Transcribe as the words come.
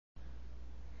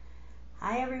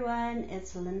Hi everyone,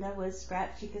 it's Linda with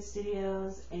ScrapChica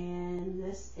Studios, and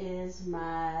this is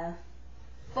my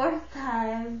fourth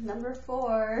time, number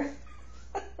 4,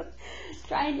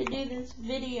 trying to do this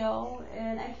video,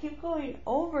 and I keep going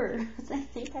over because I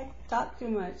think I talk too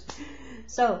much.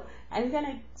 So I'm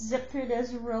gonna zip through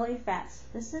this really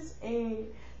fast. This is a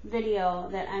video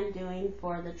that I'm doing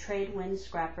for the Trade Wind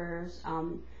Scrappers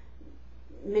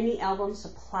mini album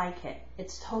supply kit.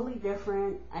 It's totally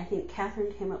different. I think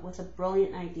Catherine came up with a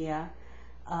brilliant idea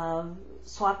of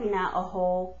swapping out a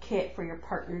whole kit for your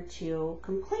partner to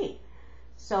complete.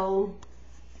 So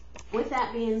with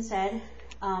that being said,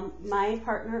 my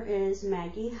partner is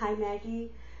Maggie. Hi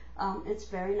Maggie. It's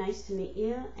very nice to meet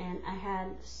you, and I had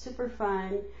super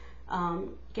fun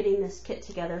getting this kit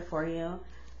together for you.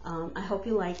 I hope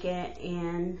you like it,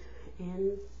 and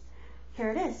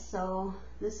here it is. So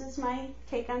this is my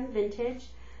take on vintage.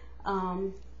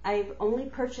 I've only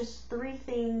purchased 3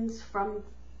 things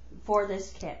for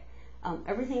this kit.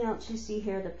 Everything else you see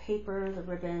here, the paper, the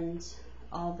ribbons,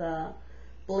 all the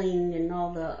bling and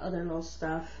all the other little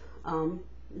stuff,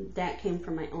 that came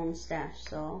from my own stash.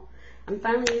 So I'm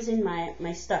finally using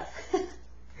my stuff.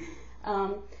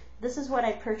 This is what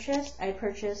I purchased. I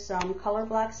purchased some Color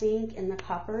Blocks ink in the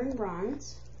copper and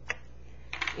bronze.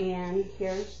 And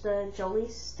here's the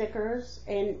Jolie's stickers,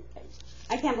 and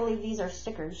I can't believe these are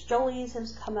stickers. Jolie's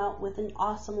has come out with an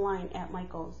awesome line at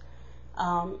Michael's.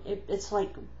 It's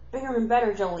like bigger and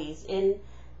better Jolie's, and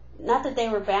not that they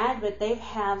were bad, but they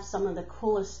have some of the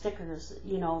coolest stickers.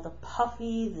 You know, the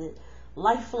puffy, the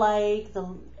lifelike,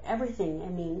 the everything. I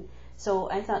mean,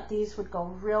 so I thought these would go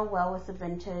real well with the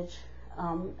vintage.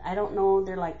 I don't know,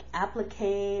 they're like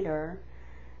applique or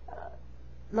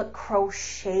look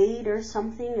crocheted or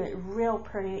something. Real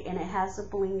pretty, and it has the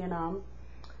bling in them.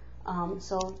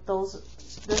 So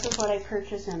this is what I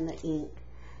purchased, and the ink.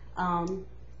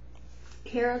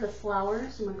 Here are the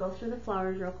flowers. I'm gonna go through the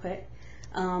flowers real quick.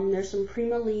 There's some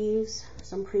Prima leaves,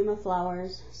 some Prima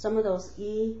flowers, some of those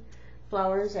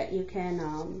flowers that you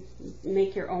can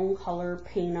make your own color,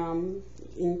 paint them,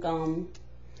 ink them.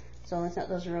 So I thought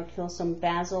those were real cool. Some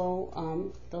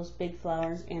basil, those big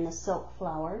flowers, and a silk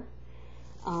flower.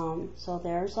 So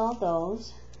there's all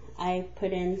those. I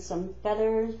put in some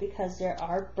feathers because there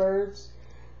are birds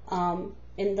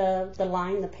in the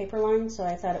line, the paper line, so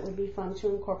I thought it would be fun to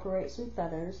incorporate some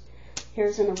feathers.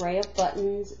 Here's an array of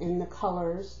buttons in the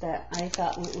colors that I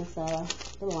thought went with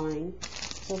the line.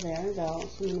 So there we go.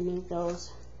 So I'm going to move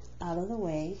those out of the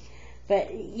way.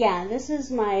 But yeah, this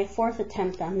is my 4th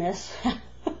attempt on this.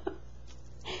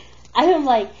 I'm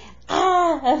like,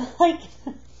 I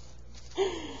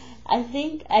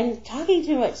think I'm talking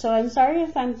too much, so I'm sorry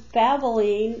if I'm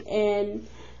babbling, and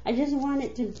I just want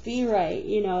it to be right,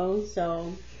 you know.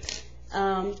 So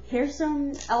here's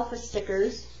some alpha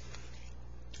stickers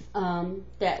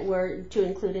that were to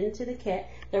include into the kit.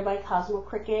 They're by Cosmo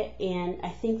Cricket, and I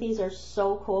think these are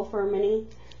so cool for a mini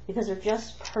because they're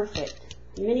just perfect.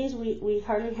 Minis, we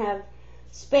hardly have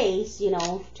space, you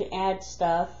know, to add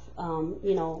stuff,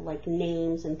 you know, like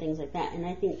names and things like that, and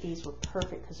I think these were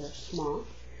perfect because they're small.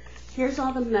 Here's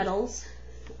all the medals.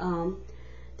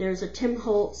 There's a Tim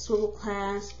Holtz swivel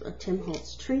clasp, a Tim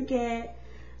Holtz trinket,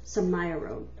 some Maya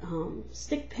Road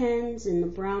stick pins in the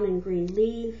brown and green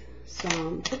leaf,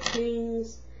 some hook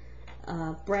rings,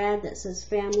 Brad that says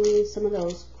family, some of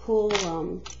those cool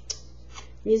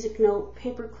music note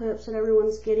paper clips that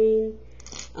everyone's getting,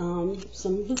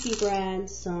 some Lukey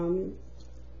Brads, some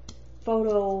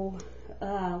photo,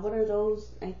 what are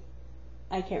those?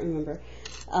 I can't remember.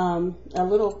 A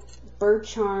little bird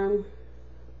charm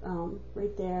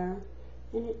right there,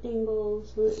 and it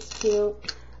dingles, so it's cute.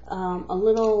 A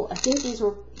little, I think these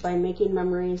were by Making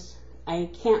Memories. I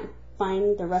can't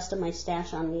find the rest of my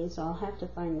stash on these, so I'll have to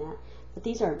find that. But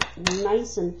these are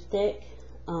nice and thick.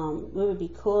 It would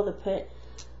be cool to put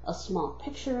a small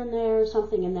picture in there or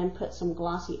something, and then put some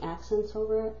glossy accents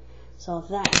over it. So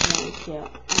that's really cute.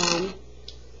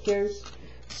 Here's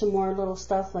some more little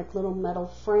stuff like little metal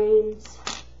frames.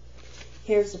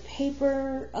 Here's a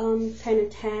paper kind of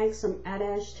tag, some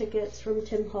Adios tickets from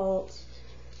Tim Holtz,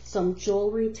 some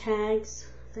jewelry tags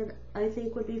that I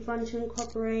think would be fun to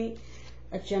incorporate,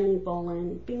 a Jenny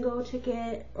Bolin bingo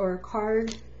ticket or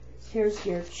card. Here's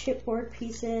your chipboard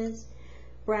pieces,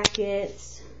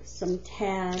 brackets, some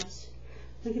tabs.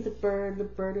 Look at the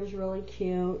bird is really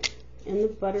cute, and the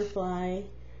butterfly.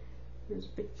 There's a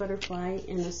big butterfly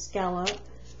and a scallop.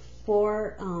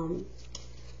 4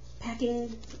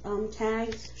 packing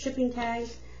tags, shipping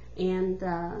tags, and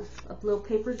a little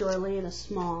paper doily and a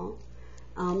small.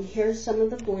 Here's some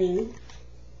of the bling,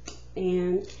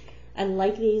 and I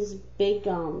like these big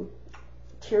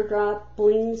teardrop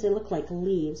blings. They look like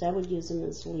leaves. I would use them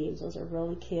as leaves. Those are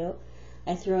really cute.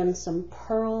 I threw in some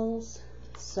pearls,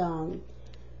 some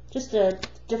just a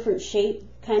different shape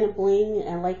kind of bling.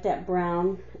 I like that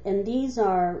brown. And these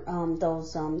are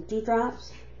those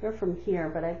dewdrops. They're from here,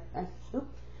 but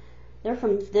they're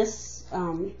from this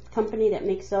company that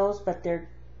makes those, but they're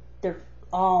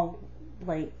all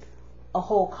like a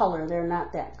whole color. They're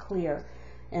not that clear,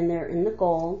 and they're in the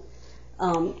gold.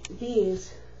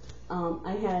 These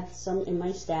I had some in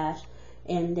my stash,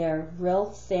 and they're real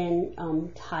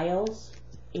thin tiles,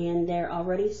 and they're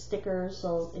already stickers,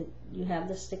 so you have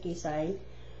the sticky side.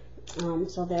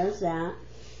 So there's that,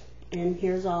 and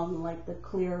here's all like the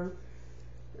clear,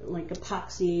 like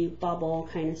epoxy bubble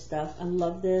kind of stuff. I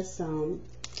love this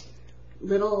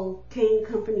little Kane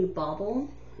Company bubble,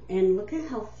 and look at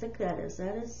how thick that is.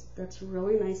 That's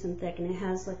really nice and thick, and it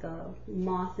has like a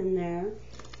moth in there.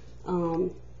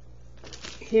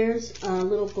 Here's a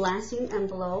little glassing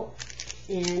envelope,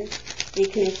 and you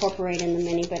can incorporate in the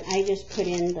mini, but I just put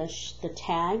in the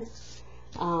tag.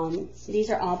 These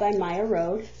are all by Maya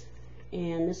Road,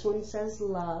 and this one says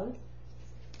love.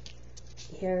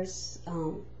 Here's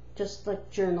just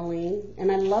like journaling,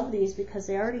 and I love these because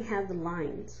they already have the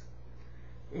lines,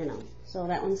 you know. So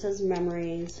that one says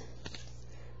memories,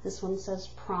 this one says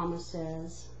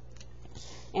promises,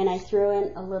 and I threw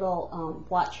in a little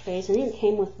watch face, and it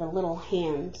came with the little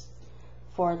hands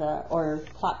for the, or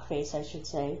clock face I should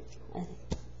say.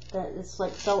 That it's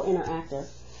like so interactive.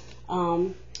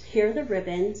 Here are the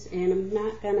ribbons, and I'm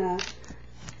not gonna,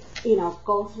 you know,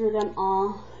 go through them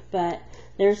all, but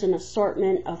there's an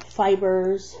assortment of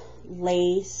fibers,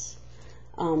 lace,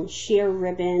 sheer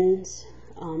ribbons,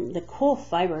 the cool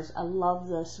fibers. I love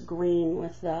this green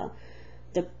with the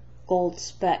gold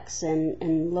specks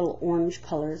and little orange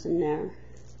colors in there.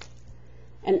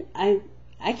 And I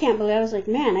can't believe, I was like,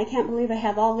 man, I can't believe I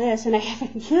have all this and I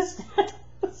haven't used it.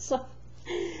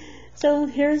 So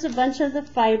here's a bunch of the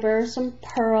fibers, some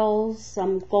pearls,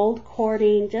 some gold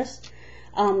cording, just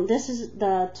this is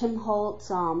the Tim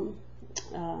Holtz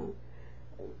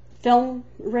film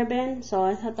ribbon, so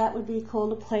I thought that would be cool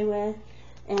to play with.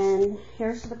 And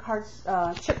here's the cards,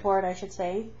 chipboard I should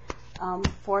say,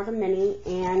 for the mini.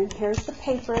 And here's the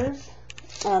papers.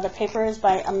 The paper is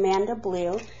by Amanda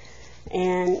Blue,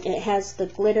 and it has the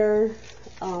glitter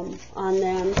on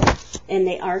them, and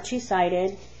they are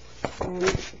two-sided.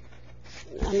 And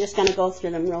I'm just going to go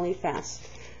through them really fast.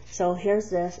 So here's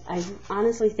this. I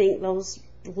honestly think those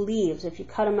leaves, if you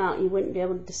cut them out, you wouldn't be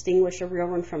able to distinguish a real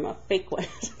one from a fake one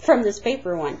from this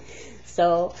paper one.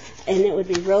 So, and it would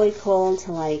be really cool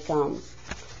to like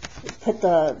put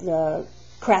the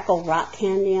crackle rock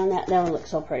candy on that. That would look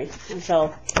so pretty. And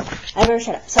so I better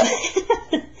shut up. So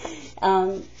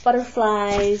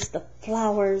butterflies, the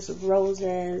flowers,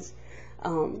 roses,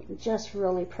 just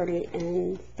really pretty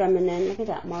and feminine. Look at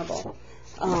that marble.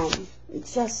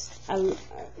 Just I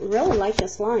really like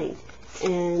this line,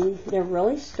 and they're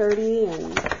really sturdy,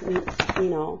 and you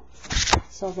know,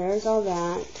 so there's all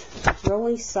that,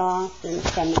 really soft and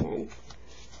feminine.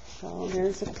 So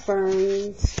there's the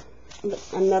ferns,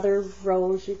 another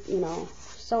rose, you know,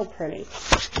 so pretty.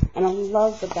 And I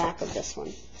love the back of this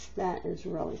one. That is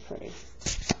really pretty,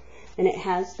 and it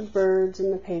has the birds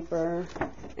in the paper,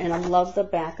 and I love the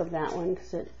back of that one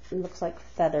because it looks like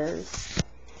feathers.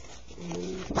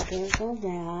 And there's all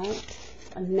that,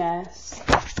 a nest,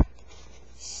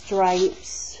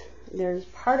 stripes. There's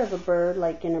part of a bird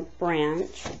like in a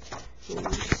branch,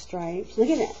 and stripes. Look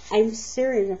at it. I'm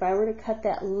serious. If I were to cut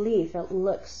that leaf, it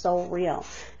looks so real.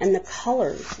 And the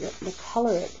colors, the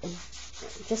color, it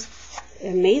just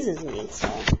amazes me. So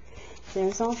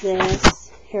there's all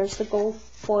this. Here's the gold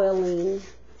foiling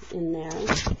in there.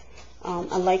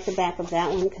 I like the back of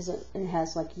that one because it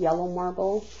has like yellow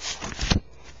marble.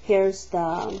 Here's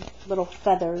the little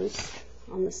feathers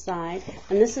on the side,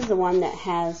 and this is the one that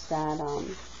has that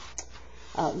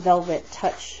velvet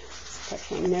touch.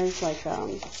 And there's like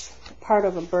part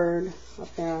of a bird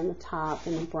up there on the top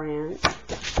in the branch.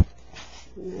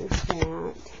 And there's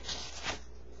that.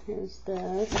 Here's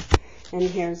this, and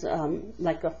here's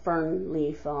like a fern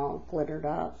leaf all glittered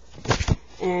up.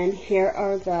 And here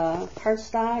are the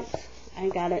cardstock. I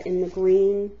got it in the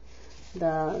green,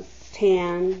 the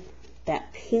tan,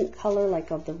 that pink color like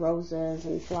of the roses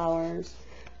and flowers,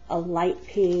 a light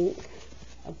pink,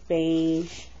 a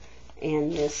beige,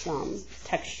 and this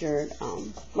textured,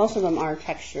 most of them are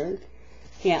textured.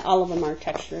 Yeah, all of them are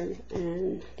textured.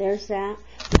 And there's that.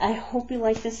 I hope you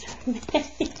like this.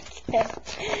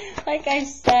 Like I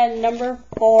said, number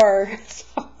 4.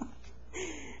 So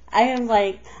I am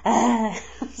like,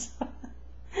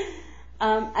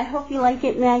 I hope you like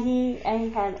it, Maggie. I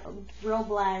had a real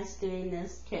blast doing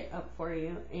this kit up for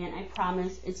you, and I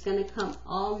promise it's going to come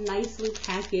all nicely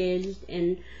packaged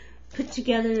and put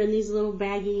together in these little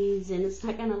baggies, and it's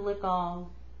not going to look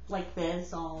all like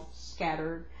this, all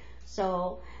scattered.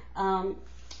 So I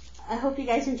hope you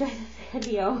guys enjoyed the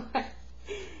video,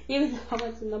 even though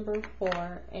it's number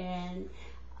 4, and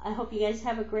I hope you guys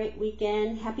have a great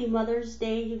weekend. Happy Mother's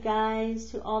Day, you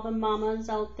guys, to all the mamas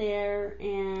out there.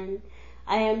 And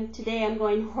today I'm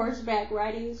going horseback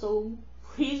riding, so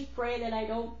please pray that I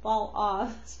don't fall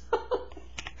off.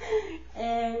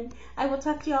 And I will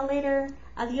talk to y'all later.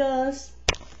 Adios.